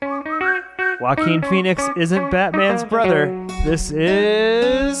Joaquin Phoenix isn't Batman's brother. This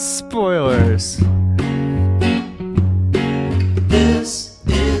is spoilers. This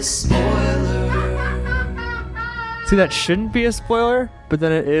is spoiler. See, that shouldn't be a spoiler, but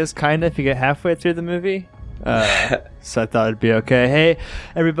then it is kind of if you get halfway through the movie. So I thought it'd be okay. Hey,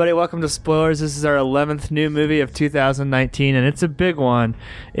 everybody, welcome to Spoilers. This is our 11th new movie of 2019, and it's a big one.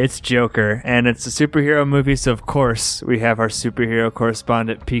 It's Joker, and it's a superhero movie, so of course we have our superhero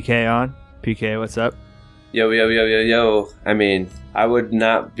correspondent PK on. PK, what's up? Yo. I mean, I would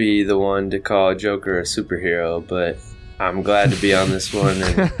not be the one to call Joker a superhero, but I'm glad to be on this one,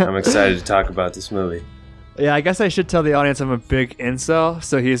 and I'm excited to talk about this movie. Yeah, I guess I should tell the audience I'm a big incel,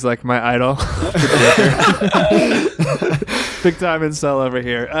 so he's like my idol. Big time incel over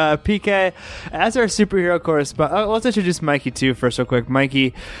here. PK, as our superhero correspondent, let's introduce Mikey too first real quick.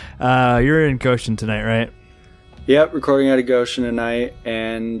 Mikey, you're in Goshen tonight, right? Yep, recording out of Goshen tonight,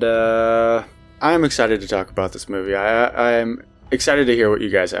 and I'm excited to talk about this movie. I'm excited to hear what you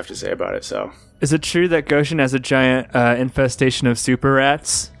guys have to say about it, so... Is it true that Goshen has a giant infestation of super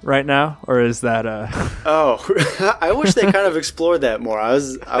rats right now, or is that? Oh, I wish they kind of explored that more. I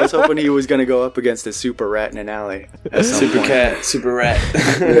was hoping he was going to go up against a super rat in an alley. Super cat, super rat.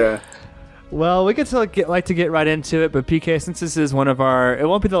 Yeah. Well, we get to get right into it, but PK, since this is one of our, it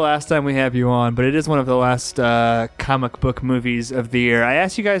won't be the last time we have you on, but it is one of the last comic book movies of the year. I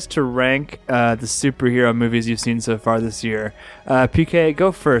asked you guys to rank the superhero movies you've seen so far this year. PK,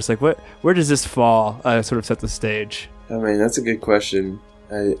 go first. Like, where does this fall? Sort of set the stage. I mean, that's a good question.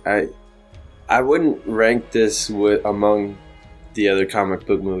 I wouldn't rank this among the other comic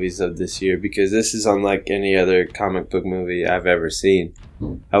book movies of this year because this is unlike any other comic book movie I've ever seen.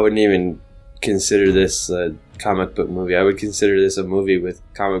 I wouldn't even consider this a comic book movie. I would consider this a movie with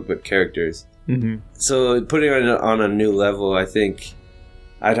comic book characters. Mm-hmm. So putting it on a new level, I think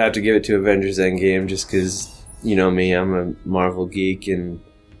I'd have to give it to Avengers Endgame just because, you know me, I'm a Marvel geek and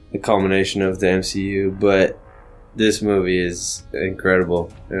the culmination of the MCU, but this movie is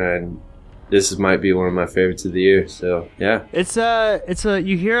incredible and this might be one of my favorites of the year, so yeah. It's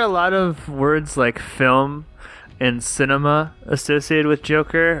you hear a lot of words like film and cinema associated with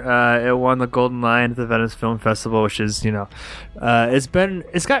Joker. It won the Golden Lion at the Venice Film Festival, which is, it's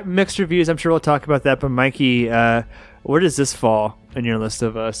got mixed reviews. I'm sure we'll talk about that. But Mikey, where does this fall in your list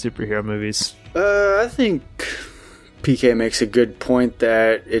of superhero movies? I think PK makes a good point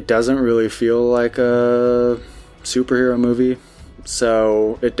that it doesn't really feel like a superhero movie.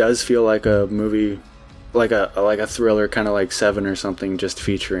 So it does feel like a movie, like a thriller, kind of like Seven or something, just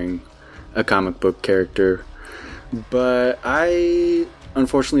featuring a comic book character. But I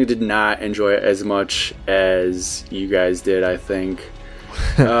unfortunately did not enjoy it as much as you guys did, I think.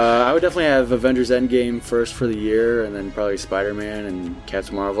 I would definitely have Avengers Endgame first for the year, and then probably Spider-Man and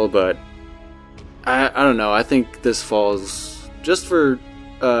Captain Marvel, but I don't know. I think this falls, just for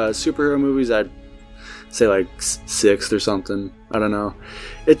superhero movies, I'd say like sixth or something. I don't know.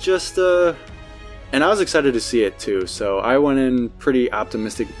 It just... And I was excited to see it too, so I went in pretty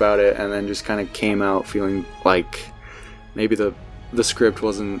optimistic about it, and then just kind of came out feeling like maybe the script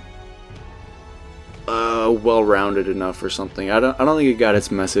wasn't well-rounded enough or something. I don't think it got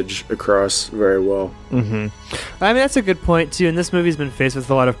its message across very well. Mm-hmm. I mean, that's a good point too. And this movie's been faced with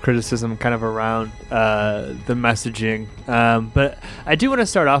a lot of criticism, kind of around the messaging. But I do want to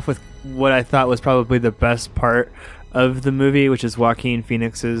start off with what I thought was probably the best part of the movie, which is Joaquin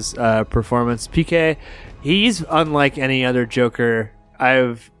Phoenix's performance. PK, he's unlike any other Joker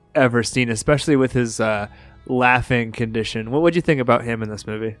I've ever seen, especially with his laughing condition. What would you think about him in this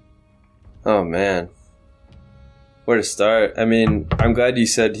movie? Oh man, where to start? I mean, I'm glad you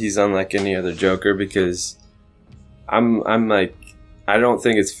said he's unlike any other Joker because I'm like, I don't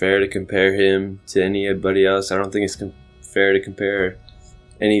think it's fair to compare him to anybody else. I don't think it's fair to compare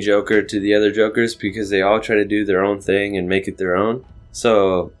any Joker to the other Jokers because they all try to do their own thing and make it their own.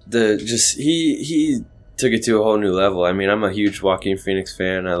 So he took it to a whole new level. I mean, I'm a huge Joaquin Phoenix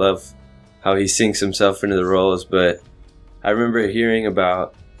fan. I love how he sinks himself into the roles, but I remember hearing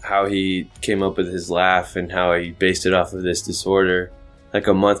about how he came up with his laugh and how he based it off of this disorder like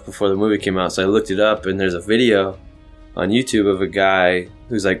a month before the movie came out. So I looked it up, and there's a video on YouTube of a guy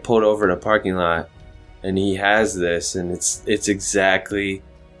who's like pulled over in a parking lot, and he has this, and it's exactly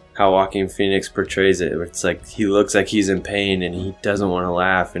how Joaquin Phoenix portrays it. It's like he looks like he's in pain and he doesn't want to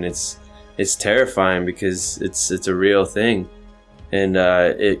laugh, and it's terrifying because it's a real thing, and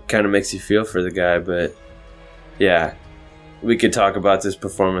it kind of makes you feel for the guy. But yeah, we could talk about this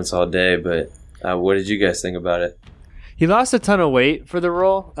performance all day, but what did you guys think about it? He lost a ton of weight for the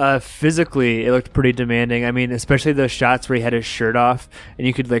role. Physically, it looked pretty demanding. I mean, especially those shots where he had his shirt off and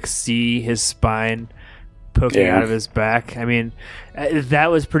you could like see his spine poking out of his back. I mean,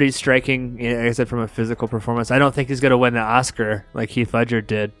 that was pretty striking. Like I said, from a physical performance. I don't think he's going to win the Oscar like Heath Ledger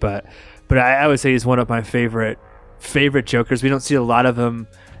did, but I would say he's one of my favorite Jokers. We don't see a lot of him.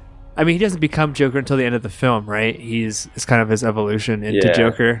 I mean, he doesn't become Joker until the end of the film, right? It's kind of his evolution into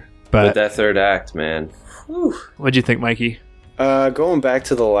Joker. But that third act, man. Whew. What'd you think, Mikey? Going back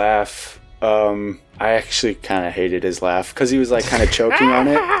to the laugh, I actually kind of hated his laugh because he was like kind of choking on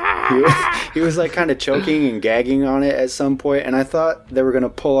it. He was like kind of choking and gagging on it at some point, and I thought they were going to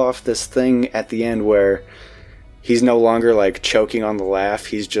pull off this thing at the end where he's no longer like choking on the laugh.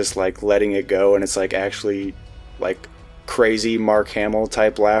 He's just like letting it go, and it's like actually like crazy Mark Hamill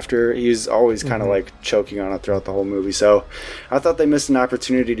type laughter. He's always kind of like choking on it throughout the whole movie. So I thought they missed an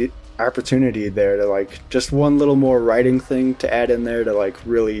opportunity there to like just one little more writing thing to add in there to like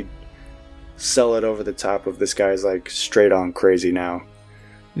really sell it over the top of this guy's like straight on crazy now.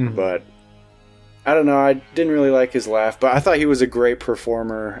 But I don't know, I didn't really like his laugh, but I thought he was a great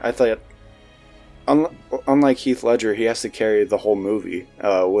performer. I thought unlike Heath Ledger, he has to carry the whole movie.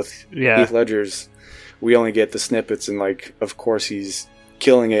 With Heath Ledger's, we only get the snippets, and like of course he's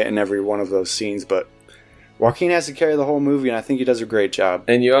killing it in every one of those scenes, but Joaquin has to carry the whole movie, and I think he does a great job.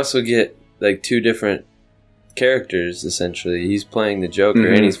 And you also get like two different characters, essentially. He's playing the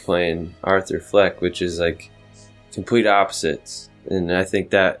Joker and he's playing Arthur Fleck, which is like complete opposites. And I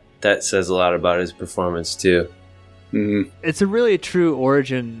think that says a lot about his performance too. It's a really true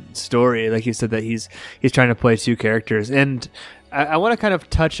origin story, like you said, that he's trying to play two characters. And I want to kind of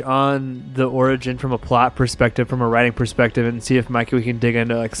touch on the origin from a plot perspective, from a writing perspective, and see if, Mikey, we can dig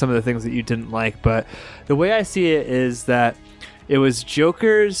into like some of the things that you didn't like. But the way I see it is that it was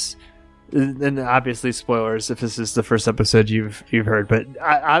Joker's, and obviously spoilers if this is the first episode you've heard,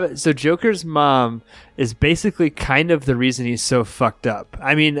 but so Joker's mom is basically kind of the reason he's so fucked up.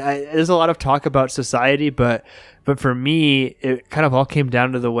 I mean, there's a lot of talk about society, but for me, it kind of all came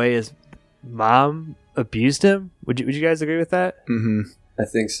down to the way his mom abused him. Would you guys agree with that? I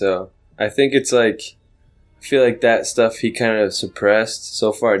think so. I think it's like, I feel like that stuff he kind of suppressed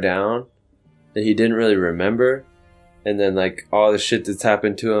so far down that he didn't really remember. And then like all the shit that's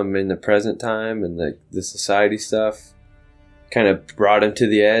happened to him in the present time and like the society stuff kind of brought him to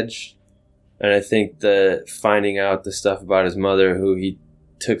the edge. And I think the finding out the stuff about his mother, who he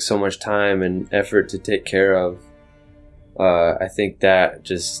took so much time and effort to take care of, I think that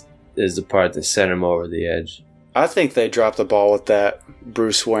just is the part that sent him over the edge. I think they dropped the ball with that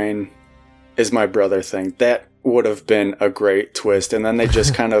Bruce Wayne is my brother thing. That would have been a great twist. And then they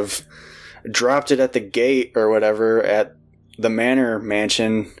just kind of dropped it at the gate or whatever at the Manor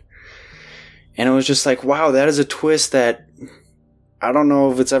Mansion. And it was just like, wow, that is a twist that I don't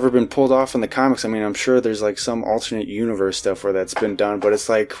know if it's ever been pulled off in the comics. I mean, I'm sure there's like some alternate universe stuff where that's been done, but it's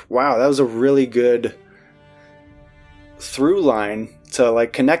like, wow, that was a really good through line to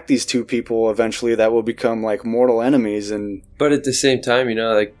like connect these two people eventually that will become like mortal enemies. And but at the same time, you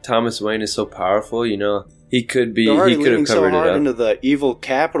know, like Thomas Wayne is so powerful, you know, he could have covered so hard it up into the evil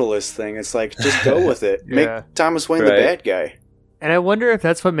capitalist thing. It's like, just go with it. Make Thomas Wayne the bad guy. And I wonder if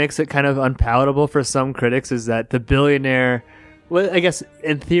that's what makes it kind of unpalatable for some critics, is that the billionaire, well, I guess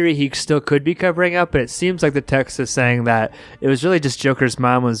in theory he still could be covering up, but it seems like the text is saying that it was really just Joker's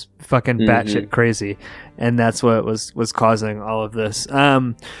mom was fucking batshit crazy, and that's what was causing all of this.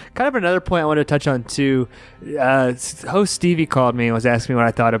 Kind of another point I want to touch on too. Host Stevie called me and was asking me what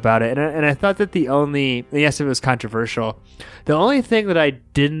I thought about it, and I thought that yes, it was controversial. The only thing that I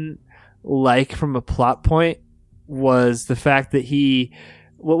didn't like from a plot point was the fact that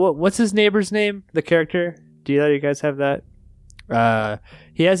what's his neighbor's name? The character? Do you guys have that?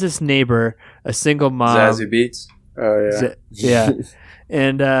 He has this neighbor, a single mom. Zazie Beetz. Oh yeah. Yeah.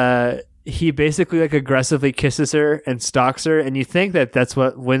 And he basically like aggressively kisses her and stalks her, and you think that that's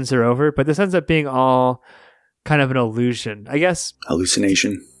what wins her over, but this ends up being all kind of an illusion, I guess.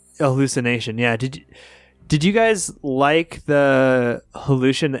 Hallucination. Yeah. Did you guys like the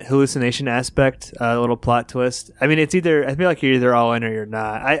hallucination aspect, a little plot twist? I mean, I feel like you're either all in or you're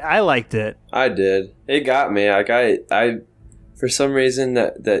not. I liked it. I did. It got me. Like I for some reason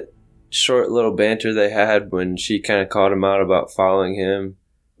that short little banter they had when she kind of called him out about following him,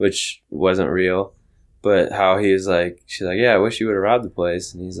 which wasn't real, but how he was like, she's like, yeah, I wish you would have robbed the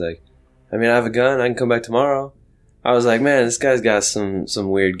place. And he's like, I mean, I have a gun. I can come back tomorrow. I was like, man, this guy's got some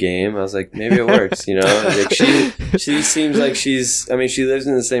weird game. I was like, maybe it works, you know? Like she seems like she lives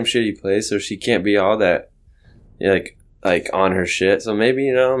in the same shitty place, so she can't be all that, like on her shit. So maybe,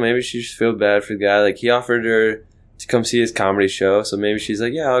 you know, maybe she just feel bad for the guy. Like, he offered her to come see his comedy show. So maybe she's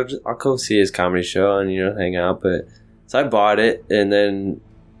like, yeah, I'll go see his comedy show and, you know, hang out. But so I bought it, and then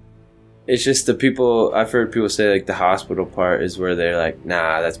it's just the people, I've heard people say like the hospital part is where they're like,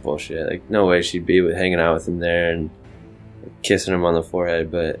 nah, that's bullshit. Like, no way she'd be hanging out with him there and kissing him on the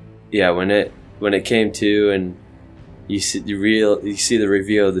forehead. But yeah, when it came to and you see the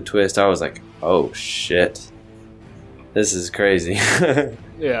reveal of the twist, I was like, oh shit, this is crazy.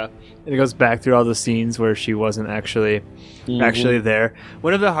 Yeah. And it goes back through all the scenes where she wasn't actually there.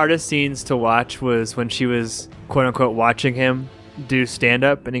 One of the hardest scenes to watch was when she was quote unquote watching him do stand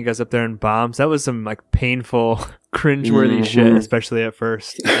up and he goes up there and bombs. That was some like painful, cringeworthy shit, especially at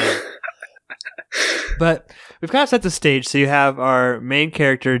first. But we've kind of set the stage. So you have our main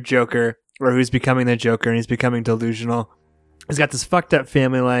character, Joker, or who's becoming the Joker, and he's becoming delusional. He's got this fucked up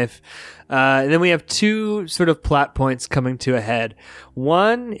family life. And then we have two sort of plot points coming to a head.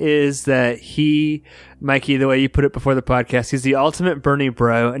 One is that Mikey, the way you put it before the podcast, he's the ultimate Bernie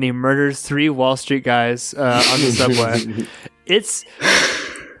bro, and he murders 3 Wall Street guys on the subway.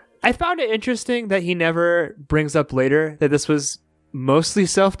 I found it interesting that he never brings up later that this was mostly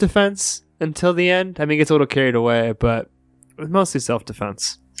self-defense until the end. I mean, it gets a little carried away, but it was mostly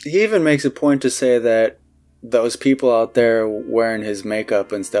self-defense. He even makes a point to say that those people out there wearing his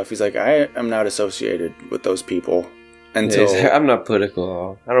makeup and stuff, he's like, I am not associated with those people until... Yeah, I'm not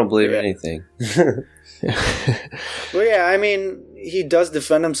political. I don't believe anything. Well, yeah, I mean, he does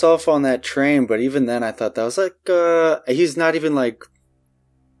defend himself on that train, but even then I thought that was like, he's not even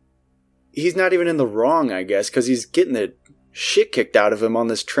in the wrong, I guess, because he's getting the shit kicked out of him on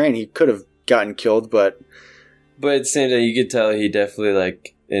this train. He could have gotten killed, but at the same time, you could tell he definitely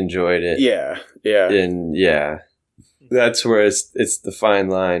like enjoyed it. Yeah. And yeah, that's where it's the fine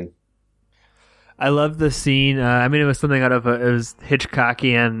line. I love the scene. I mean, it was something out of it was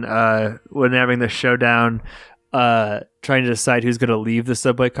Hitchcockian when having the showdown, trying to decide who's going to leave the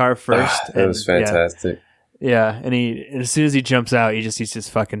subway car first. That was fantastic. Yeah, and as soon as he jumps out, he's just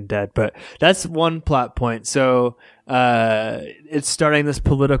fucking dead. But that's one plot point. So it's starting this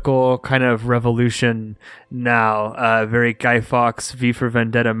political kind of revolution now. Very Guy Fawkes, V for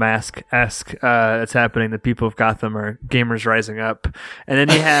Vendetta esque. That's happening. The people of Gotham are gamers rising up, and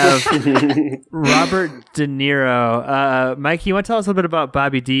then you have Robert De Niro. Mike, you want to tell us a little bit about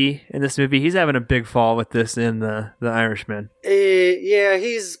Bobby D in this movie? He's having a big fall with this in the Irishman. Yeah,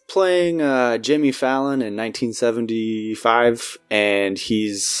 he's playing Jimmy Fallon in 1975, and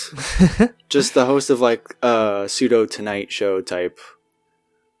he's just the host of like a pseudo Tonight Show type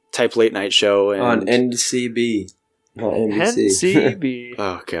late night show on NCB. Not NBC. NCB.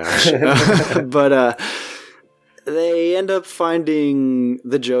 Oh gosh. But they end up finding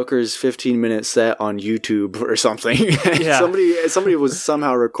the Joker's 15-minute set on YouTube or something. Yeah. somebody was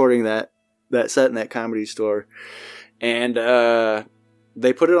somehow recording that set in that Comedy Store. And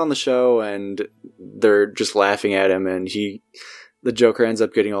they put it on the show, and they're just laughing at him, and the Joker ends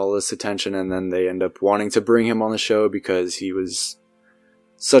up getting all this attention, and then they end up wanting to bring him on the show because he was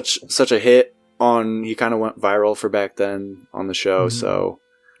such a hit he kind of went viral for back then on the show. Mm-hmm. So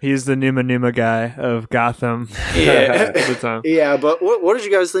he's the Numa guy of Gotham. Yeah. At the time. Yeah, but what did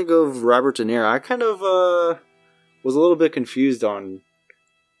you guys think of Robert De Niro? I kind of was a little bit confused on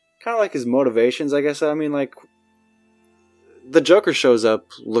kind of like his motivations, I guess. I mean, like, the Joker shows up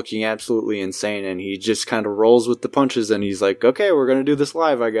looking absolutely insane, and he just kind of rolls with the punches, and he's like, okay, we're going to do this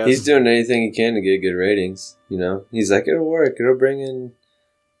live, I guess. He's doing anything he can to get good ratings, you know? He's like, it'll work, it'll bring in...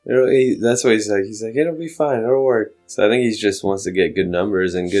 that's what he's like. He's like, it'll be fine, it'll work. So I think he just wants to get good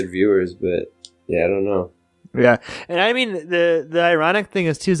numbers and good viewers, but yeah, I don't know. Yeah, and I mean, the ironic thing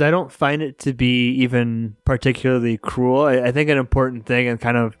is, too, is I don't find it to be even particularly cruel. I think an important thing and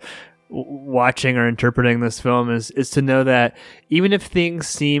kind of watching or interpreting this film is to know that even if things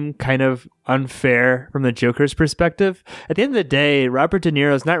seem kind of unfair from the Joker's perspective, at the end of the day, Robert De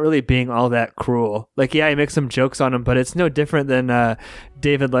Niro is not really being all that cruel. Like, yeah, he makes some jokes on him, but it's no different than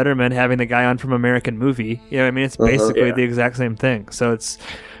David Letterman having the guy on from American Movie. You know what I mean? It's basically the exact same thing. So it's,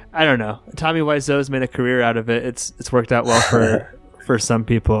 I don't know. Tommy Wiseau's made a career out of it. It's worked out well for some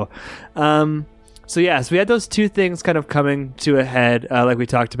people. So we had those two things kind of coming to a head, like we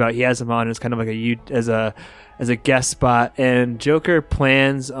talked about. He has him on as kind of like as a guest spot, and Joker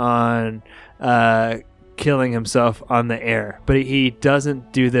plans on killing himself on the air, but he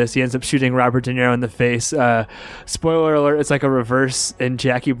doesn't do this. He ends up shooting Robert De Niro in the face. Spoiler alert: it's like a reverse in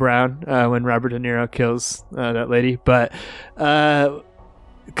Jackie Brown when Robert De Niro kills that lady, but.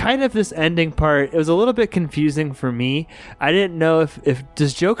 Kind of this ending part, it was a little bit confusing for me. I didn't know if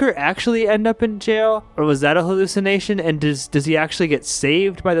does Joker actually end up in jail, or was that a hallucination, and does he actually get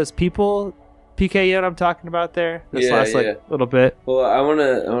saved by those people PK, you know what I'm talking about there? This Yeah, last yeah. little bit. Well, I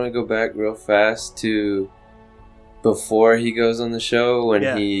wanna go back real fast to before he goes on the show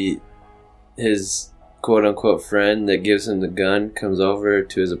when his quote unquote friend that gives him the gun comes over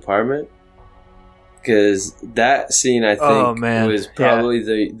to his apartment. Because that scene, I think, was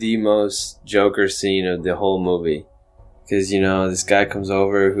probably the most Joker scene of the whole movie. Because, this guy comes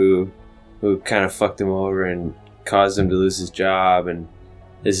over who kind of fucked him over and caused him to lose his job. And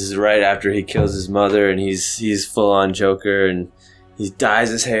this is right after he kills his mother, and he's full-on Joker, and he dyes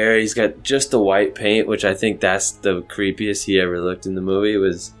his hair. He's got just the white paint, which I think that's the creepiest he ever looked in the movie,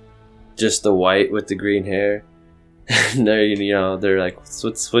 was just the white with the green hair. And they're like,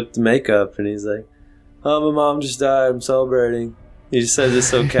 what's with the makeup? And he's like, oh, my mom just died. I'm celebrating. He just says this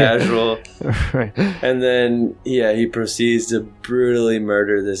so casual. Right. And then, he proceeds to brutally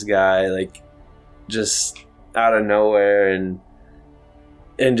murder this guy, like, just out of nowhere. And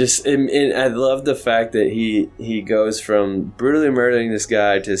I love the fact that he goes from brutally murdering this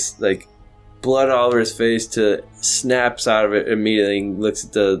guy to, like, blood all over his face to snaps out of it immediately and looks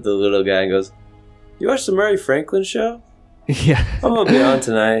at the little guy and goes, you watch the Murray Franklin show? Yeah. I'm going to be on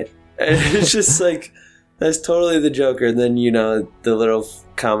tonight. And it's just like... That's totally the Joker. And then, the little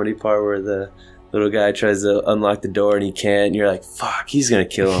comedy part where the little guy tries to unlock the door and he can't. And you're like, fuck, he's going to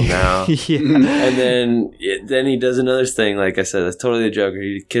kill him now. Yeah. And then he does another thing. Like I said, that's totally the Joker.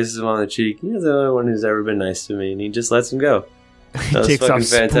 He kisses him on the cheek. You're the only one who's ever been nice to me. And he just lets him go. He takes off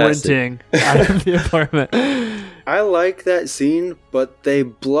sprinting out of the apartment. I like that scene, but they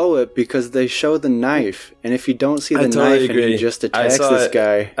blow it because they show the knife. And if you don't see the knife and he just attacks this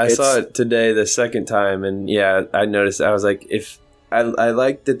guy... I saw it today the second time, and I noticed. I was like, I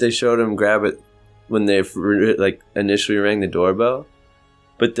like that they showed him grab it when they initially rang the doorbell.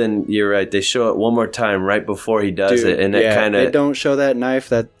 But then, you're right, they show it one more time right before he does it, and it kind of... they don't show that knife,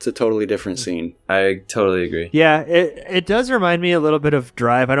 that's a totally different scene. I totally agree. Yeah, it does remind me a little bit of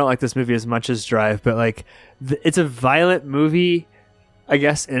Drive. I don't like this movie as much as Drive, but, like, it's a violent movie, I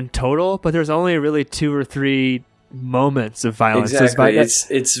guess, in total, but there's only really 2 or 3 moments of violence. Exactly.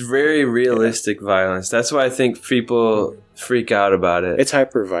 It's very realistic violence. That's why I think people freak out about it. It's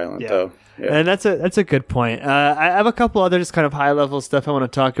hyper violent, though. Yeah. And that's a good point. I have a couple other just kind of high level stuff I want to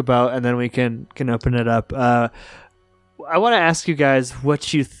talk about, and then we can open it up. I want to ask you guys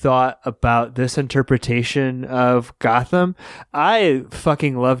what you thought about this interpretation of Gotham. I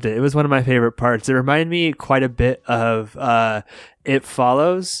fucking loved it. It was one of my favorite parts. It reminded me quite a bit of It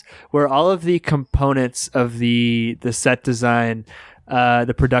Follows, where all of the components of the set design,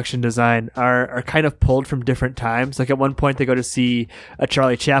 the production design are kind of pulled from different times. Like at one point they go to see a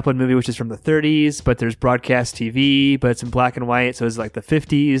Charlie Chaplin movie, which is from the 30s, but there's broadcast TV, but it's in black and white. So it's like the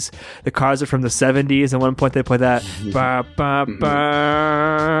 50s. The cars are from the 70s. At one point they play that. Ba, ba,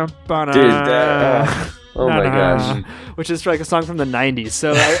 ba, ba, Dude, that... oh my gosh. Which is like a song from the 90s.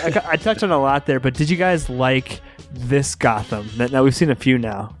 So I touched on a lot there, but did you guys like this Gotham? Now we've seen a few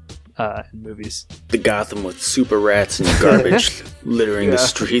now. In movies. The Gotham with super rats and garbage littering the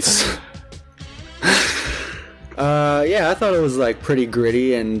streets. I thought it was like pretty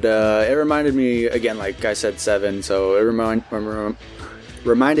gritty, and it reminded me, again, like I said, Seven, so it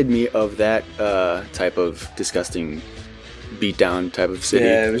reminded me of that type of disgusting beatdown type of city.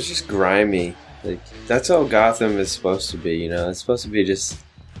 Yeah, it was just grimy. Like, that's all Gotham is supposed to be, It's supposed to be just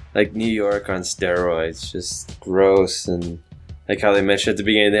like New York on steroids, just gross. And like how they mentioned at the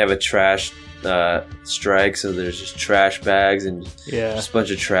beginning, they have a trash strike, so there's just trash bags and just a bunch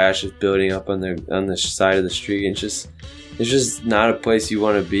of trash is building up on the side of the street. And it's just not a place you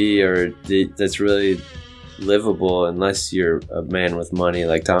want to be, or that's really livable unless you're a man with money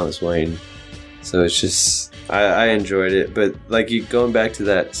like Thomas Wayne. So it's just I enjoyed it. But like, you going back to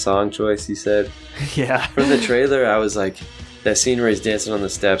that song choice you said, from the trailer, I was like, that scene where he's dancing on the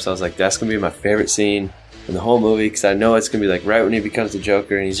steps, I was like, that's gonna be my favorite scene in the whole movie, because I know it's gonna be like right when he becomes the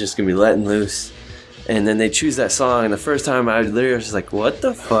Joker and he's just gonna be letting loose. And then they choose that song, and the first time I literally was just like, what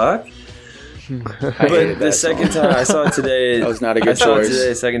the fuck? But the second time I saw it today, that was not a good choice. I saw it today,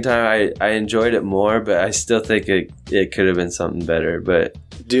 the second time I enjoyed it more, but I still think it could have been something better. But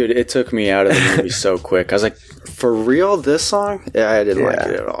dude, it took me out of the movie so quick. I was like, for real, this song? Yeah, I didn't like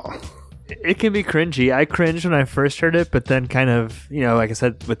it at all. It can be cringy. I cringed when I first heard it, but then kind of, like I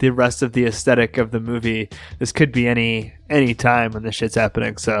said, with the rest of the aesthetic of the movie, this could be any time when this shit's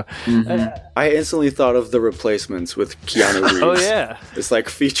happening. So I instantly thought of The Replacements with Keanu Reeves. Oh yeah, it's like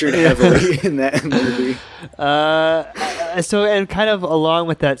featured heavily in that movie. So, and kind of along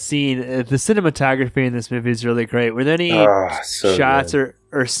with that scene, the cinematography in this movie is really great. Were there any shots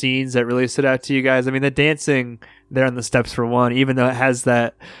or scenes that really stood out to you guys? I mean, the dancing there on the steps for one, even though it has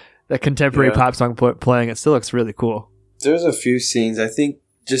that that contemporary pop song playing. It still looks really cool. There's a few scenes. I think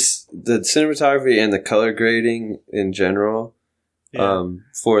just the cinematography and the color grading in general,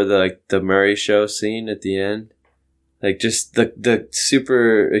 for the Murray show scene at the end, like just the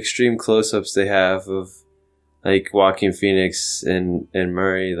super extreme close-ups they have of like Joaquin Phoenix and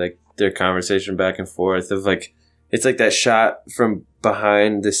Murray, like their conversation back and forth of like, it's like that shot from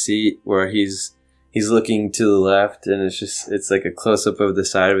behind the seat where he's looking to the left, and it's like a close-up of the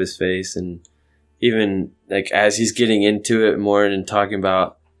side of his face, and even like as he's getting into it more and talking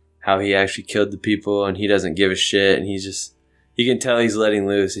about how he actually killed the people and he doesn't give a shit, and you can tell he's letting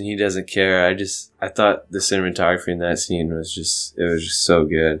loose and he doesn't care. I thought the cinematography in that scene was just so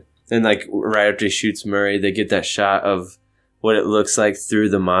good. And like right after he shoots Murray, they get that shot of what it looks like through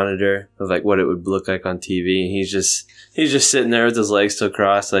the monitor of like what it would look like on TV. And he's just sitting there with his legs still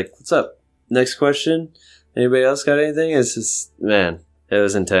crossed, like, what's up? Next question. Anybody else got anything? It's just, man, it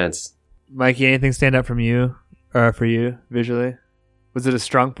was intense. Mikey, anything stand out from you or for you visually? Was it a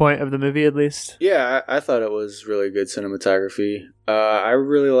strong point of the movie at least? Yeah, I thought it was really good cinematography. I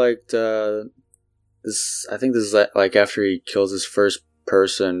really liked this. I think this is like after he kills his first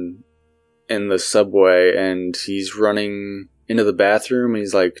person in the subway, and he's running into the bathroom, and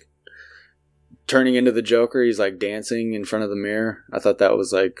he's like turning into the Joker. He's like dancing in front of the mirror. I thought that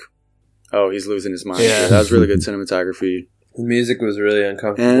was like, oh, he's losing his mind. Yeah, that was really good cinematography. The music was really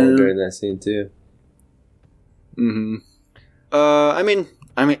uncomfortable during that scene too. Mm-hmm. I mean,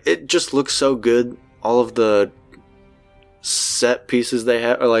 it just looks so good. All of the set pieces they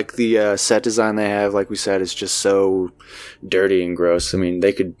have, or like the set design they have, like we said, is just so dirty and gross. I mean,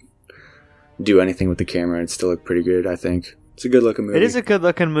 they could do anything with the camera and still look pretty good. I think it's a good looking movie. It is a good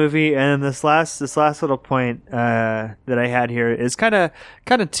looking movie, and this last little point that I had here is kind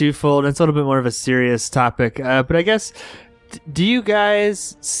of twofold. It's a little bit more of a serious topic, but I guess. Do you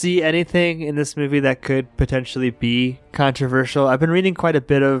guys see anything in this movie that could potentially be controversial? I've been reading quite a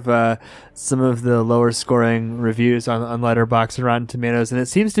bit of some of the lower scoring reviews on Letterboxd and Rotten Tomatoes, and it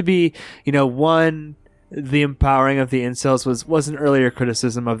seems to be, one, the empowering of the incels was an earlier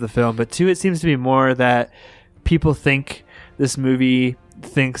criticism of the film, but two, it seems to be more that people think this movie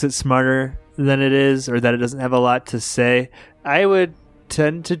thinks it's smarter than it is, or that it doesn't have a lot to say. I would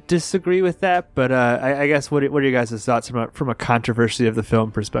tend to disagree with that, but I guess what are your guys' thoughts from a controversy of the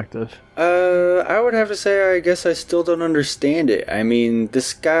film perspective? I would have to say I guess I still don't understand it. I mean,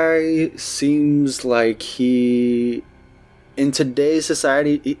 this guy seems like in today's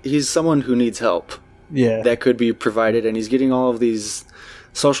society, he's someone who needs help. Yeah, that could be provided, and he's getting all of these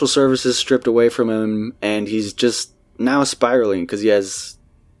social services stripped away from him, and he's just now spiraling because he has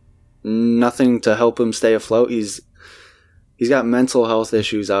nothing to help him stay afloat. He's got mental health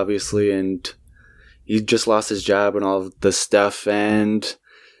issues, obviously, and he just lost his job and all of this stuff, and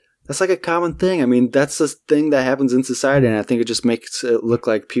that's like a common thing. I mean, that's a thing that happens in society, and I think it just makes it look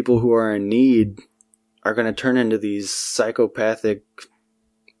like people who are in need are going to turn into these psychopathic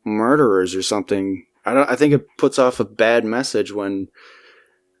murderers or something. I think it puts off a bad message when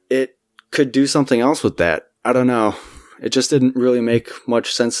it could do something else with that. I don't know. It just didn't really make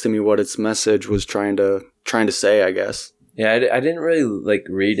much sense to me what its message was trying to say, I guess. Yeah, I didn't really like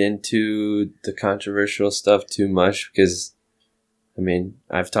read into the controversial stuff too much because, I mean,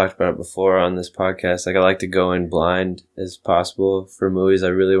 I've talked about it before on this podcast. Like, I like to go in blind as possible for movies I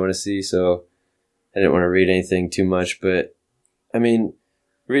really want to see, so I didn't want to read anything too much. But, I mean,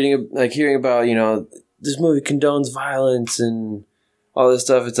 hearing about, this movie condones violence and all this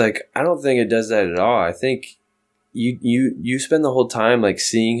stuff, it's like, I don't think it does that at all. I think you spend the whole time, like,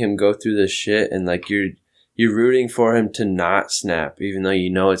 seeing him go through this shit, and, like, you're rooting for him to not snap, even though you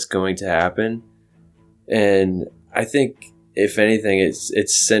know it's going to happen. And I think, if anything,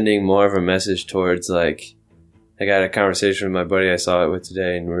 it's sending more of a message towards, like, I got a conversation with my buddy I saw it with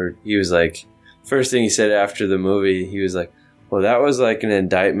today, and he was like, first thing he said after the movie, he was like, well, that was like an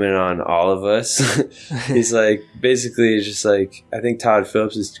indictment on all of us. He's like, basically, it's just like, I think Todd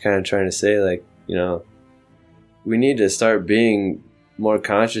Phillips is kind of trying to say, like, we need to start being more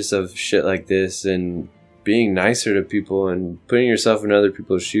conscious of shit like this and being nicer to people and putting yourself in other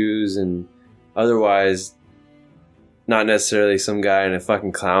people's shoes, and otherwise not necessarily some guy in a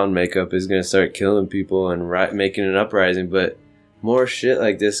fucking clown makeup is going to start killing people and making an uprising, but more shit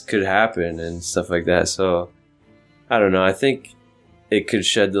like this could happen and stuff like that. So I don't know, I think it could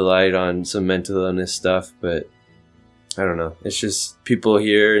shed the light on some mental illness stuff, but I don't know, it's just people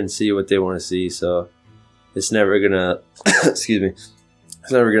hear and see what they want to see, so it's never gonna excuse me,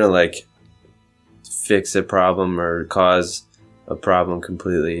 it's never gonna like fix a problem or cause a problem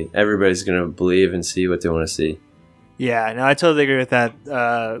completely. Everybody's gonna believe and see what they want to see. Yeah, no, I totally agree with that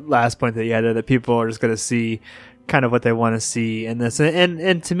last point that you had there, that people are just going to see kind of what they want to see in this.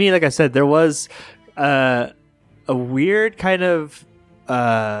 And to me, like I said, there was a weird kind of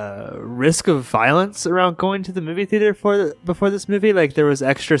risk of violence around going to the movie theater before this movie. Like, there was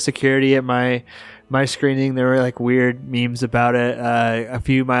extra security at my screening. There were like weird memes about it. A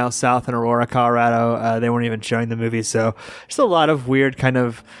few miles south in Aurora, Colorado, they weren't even showing the movie. So there's a lot of weird kind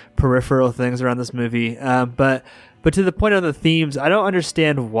of peripheral things around this movie. But to the point of the themes, I don't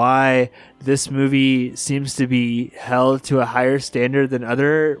understand why this movie seems to be held to a higher standard than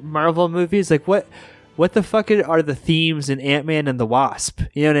other Marvel movies. Like, what the fuck are the themes in Ant-Man and the Wasp?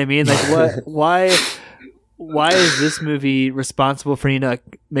 You know what I mean? Like, why is this movie responsible for,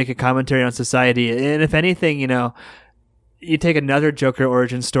 make a commentary on society? And if anything, you take another Joker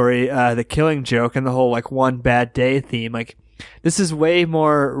origin story, the Killing Joke, and the whole like one bad day theme. Like, this is way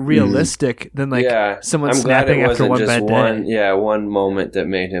more realistic than someone snapping after one bad day. Yeah, one moment that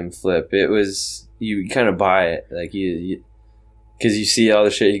made him flip. It was, you kind of buy it, like because you see all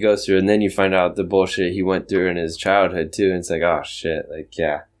the shit he goes through, and then you find out the bullshit he went through in his childhood too, and it's like, oh shit, like,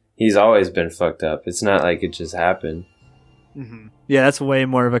 yeah, he's always been fucked up. It's not like it just happened. Mm-hmm. Yeah, that's way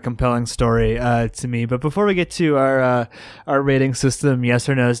more of a compelling story to me. But before we get to our rating system, yes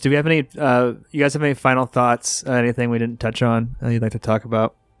or no's, do we have any? You guys have any final thoughts? Anything we didn't touch on you'd like to talk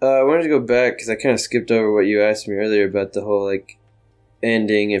about? I wanted to go back because I kind of skipped over what you asked me earlier about the whole like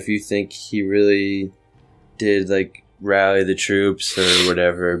ending. If you think he really did like rally the troops or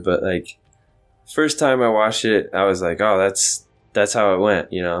whatever, but like first time I watched it, I was like, oh, that's how it went,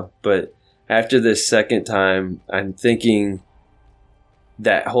 But after this second time, I'm thinking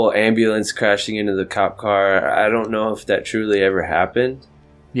that whole ambulance crashing into the cop car, I don't know if that truly ever happened.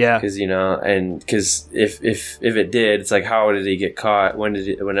 Yeah. Because, and because if it did, it's like, how did he get caught? When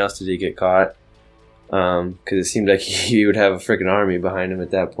else did he get caught? Because it seemed like he would have a freaking army behind him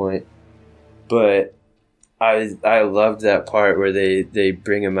at that point. But I loved that part where they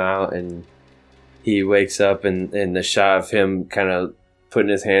bring him out and he wakes up and the shot of him kind of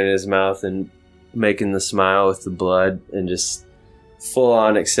putting his hand in his mouth and making the smile with the blood and just full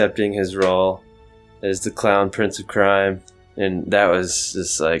on accepting his role as the clown prince of crime. And that was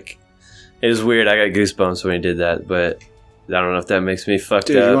just like, it was weird. I got goosebumps when he did that, but I don't know if that makes me fucked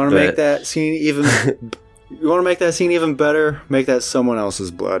up. You want to make that scene even you want to make that scene even better? Make that someone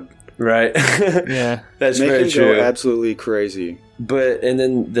else's blood. Right. Yeah. That's make very him true. Go absolutely crazy. But and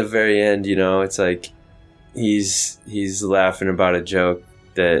then the very end, it's like he's laughing about a joke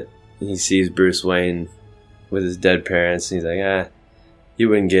that he sees Bruce Wayne with his dead parents, and he's like, you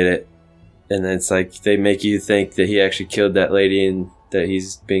wouldn't get it. And then it's like they make you think that he actually killed that lady and that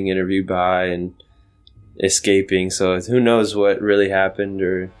he's being interviewed by and escaping. So who knows what really happened?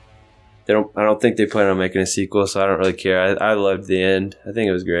 Or I don't think they plan on making a sequel, so I don't really care. I loved the end. I think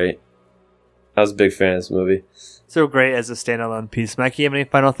it was great. I was a big fan of this movie. So great as a standalone piece. Mikey, you have any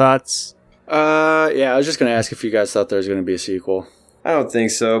final thoughts? Yeah, I was just going to ask if you guys thought there was going to be a sequel. I don't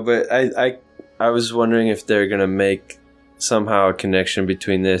think so, but I was wondering if they're going to make somehow a connection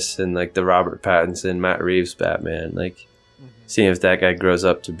between this and like the Robert Pattinson, Matt Reeves Batman. Like, seeing if that guy grows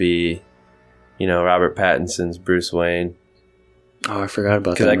up to be, Robert Pattinson's Bruce Wayne. Oh, I forgot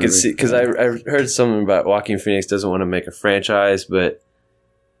about that. Because I could see, because I heard something about Joaquin Phoenix doesn't want to make a franchise, but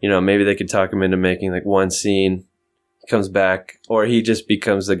maybe they could talk him into making like one scene, comes back, or he just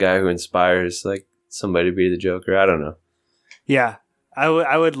becomes the guy who inspires like somebody to be the Joker. I don't know. Yeah,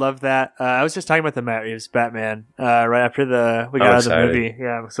 I would love that. I was just talking about the Matt Reeves Batman right after we got out of the movie.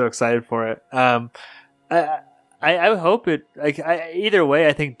 Yeah, I'm so excited for it. I hope it. Either way,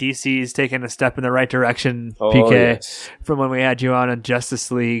 I think DC's taken a step in the right direction. PK, yes. From when we had you on in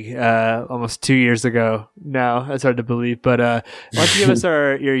Justice League almost 2 years ago. Now that's hard to believe. But why don't you give us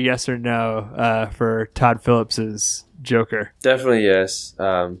your yes or no for Todd Phillips's Joker? Definitely yes.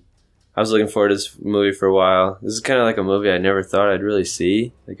 I was looking forward to this movie for a while. This is kind of like a movie I never thought I'd really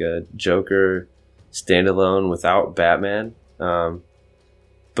see, like a Joker standalone without Batman.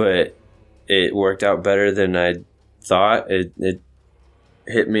 But it worked out better than I thought. It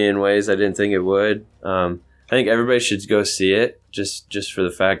hit me in ways I didn't think it would. I think everybody should go see it just for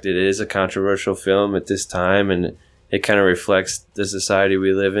the fact it is a controversial film at this time, and it kind of reflects the society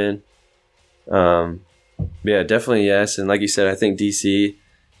we live in. Yeah, definitely yes. And like you said, I think DC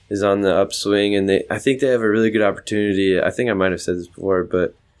is on the upswing, and I think they have a really good opportunity. I think I might have said this before,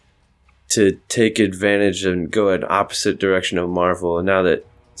 but to take advantage and go an opposite direction of Marvel. And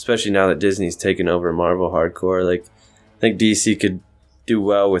especially now that Disney's taken over Marvel hardcore, like I think DC could do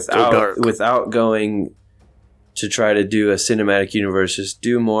well without going to try to do a cinematic universe. Just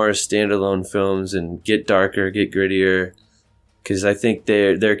do more standalone films and get darker, get grittier. Because I think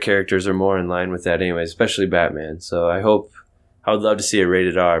their characters are more in line with that anyway, especially Batman. So I would love to see a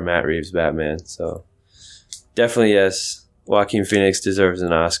rated R Matt Reeves Batman. So definitely yes, Joaquin Phoenix deserves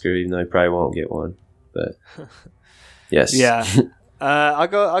an Oscar, even though he probably won't get one. But yes, Yeah. I'll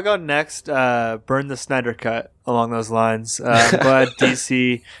go next. Burn the Snyder Cut along those lines. I'm glad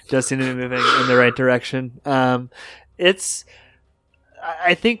DC does seem to be moving in the right direction. I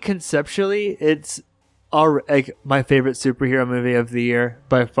think conceptually it's like my favorite superhero movie of the year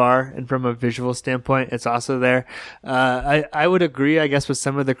by far, and from a visual standpoint, it's also there. I would agree, I guess, with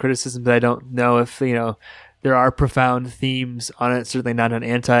some of the criticisms. I don't know if there are profound themes on it. Certainly not an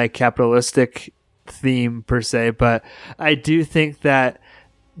anti-capitalistic theme per se, but I do think that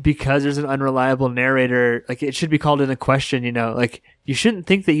because there's an unreliable narrator, like it should be called into question. Like you shouldn't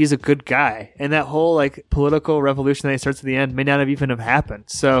think that he's a good guy, and that whole like political revolution that he starts at the end may not have even have happened.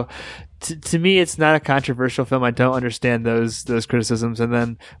 So to me, it's not a controversial film. I don't understand those criticisms, and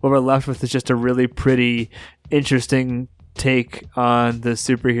then what we're left with is just a really pretty, interesting take on the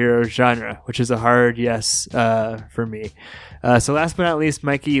superhero genre, which is a hard yes for me. So last but not least,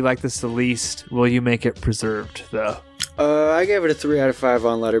 Mikey, you like this the least. Will you make it preserved, though? I gave it a 3 out of 5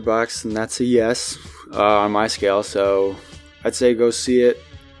 on Letterboxd, and that's a yes on my scale. So I'd say go see it.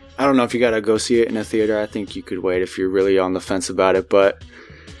 I don't know if you gotta go see it in a theater. I think you could wait if you're really on the fence about it. But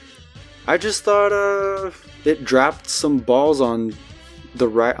I just thought it dropped some balls on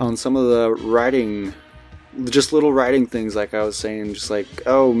some of the writing. Just little writing things, like I was saying, just like,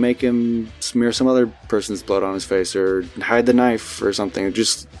 oh, make him smear some other person's blood on his face or hide the knife or something.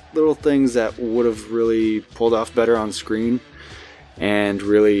 Just little things that would have really pulled off better on screen and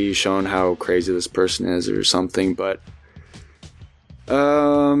really shown how crazy this person is or something. But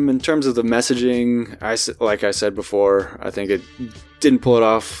in terms of the messaging, like I said before, I think it didn't pull it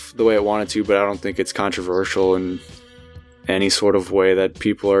off the way it wanted to, but I don't think it's controversial in any sort of way that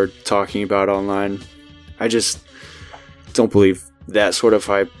people are talking about online. I just don't believe that sort of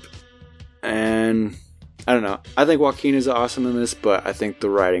hype. And I don't know. I think Joaquin is awesome in this, but I think the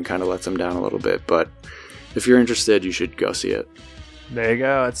writing kind of lets him down a little bit. But if you're interested, you should go see it. There you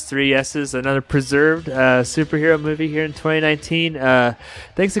go. It's 3 yeses. Another preserved superhero movie here in 2019.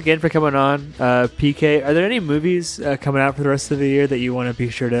 Thanks again for coming on, PK. Are there any movies coming out for the rest of the year that you want to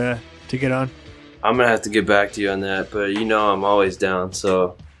be sure to get on? I'm going to have to get back to you on that, but I'm always down,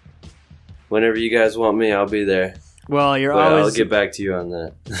 so whenever you guys want me, I'll be there. Well, I'll get back to you on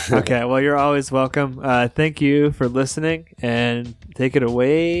that. Okay, well, you're always welcome. Thank you for listening, and take it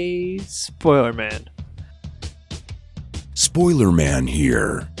away, Spoiler Man. Spoiler Man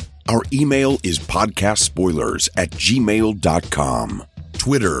here. Our email is podcastspoilers@gmail.com.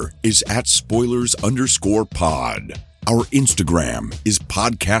 Twitter is @spoilers_pod. Our Instagram is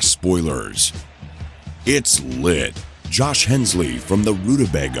Podcast Spoilers. It's lit. Josh Hensley from the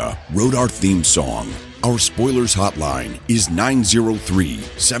Rutabaga wrote our theme song. Our spoilers hotline is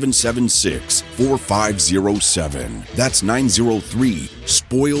 903-776-4507. That's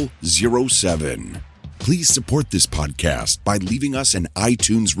 903-SPOIL07. Please support this podcast by leaving us an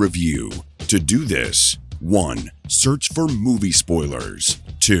iTunes review. To do this, 1. Search for Movie Spoilers.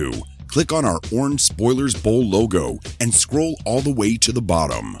 2. Click on our orange Spoilers Bowl logo and scroll all the way to the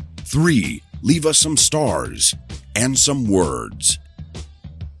bottom. 3. Leave us some stars and some words.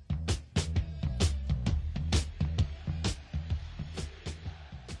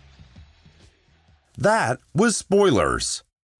 That was Spoilers.